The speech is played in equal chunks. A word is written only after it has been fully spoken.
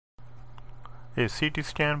A CT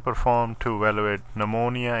scan performed to evaluate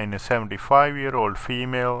pneumonia in a 75-year-old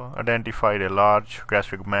female identified a large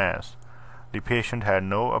gastric mass. The patient had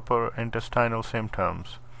no upper intestinal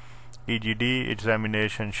symptoms. EGD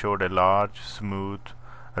examination showed a large, smooth,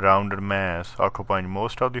 rounded mass occupying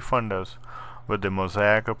most of the fundus with the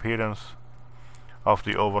mosaic appearance of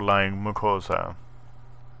the overlying mucosa.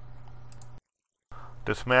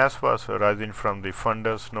 This mass was arising from the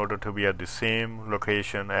fundus noted to be at the same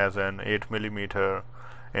location as an 8 mm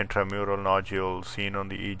intramural nodule seen on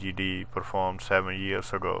the EGD performed 7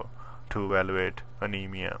 years ago to evaluate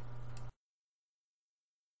anemia.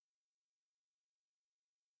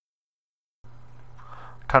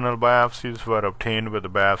 Tunnel biopsies were obtained with the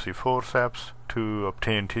biopsy forceps to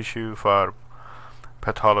obtain tissue for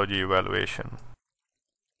pathology evaluation.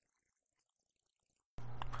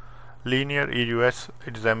 Linear EUS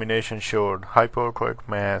examination showed hypoechoic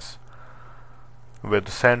mass with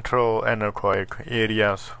central anechoic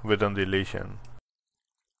areas within the lesion.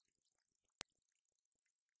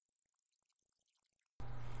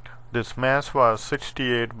 This mass was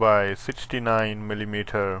 68 by 69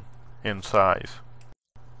 mm in size.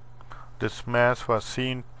 This mass was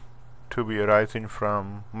seen to be arising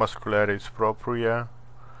from muscularis propria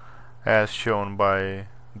as shown by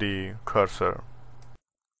the cursor.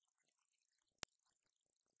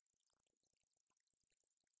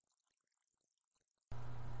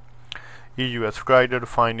 EUS guided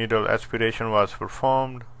fine needle aspiration was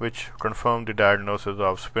performed, which confirmed the diagnosis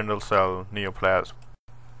of spindle cell neoplasm.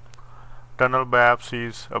 Tunnel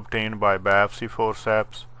biopsies obtained by biopsy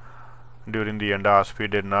forceps during the endoscopy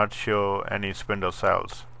did not show any spindle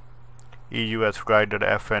cells. EUS guided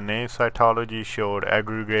FNA cytology showed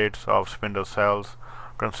aggregates of spindle cells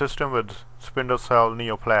consistent with spindle cell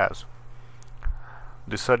neoplasm.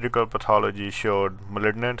 The surgical pathology showed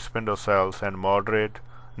malignant spindle cells and moderate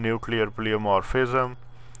nuclear pleomorphism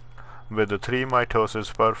with the 3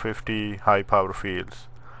 mitosis per 50 high power fields.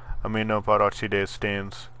 Aminoperoxidase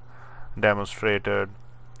stains demonstrated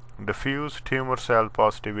diffuse tumor cell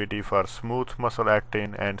positivity for smooth muscle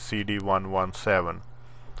actin and CD117.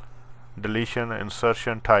 Deletion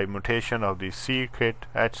insertion type mutation of the c-KIT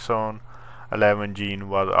exon 11 gene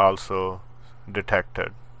was also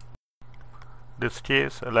detected. This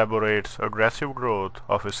case elaborates aggressive growth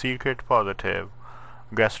of a c-KIT positive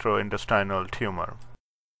gastrointestinal tumor.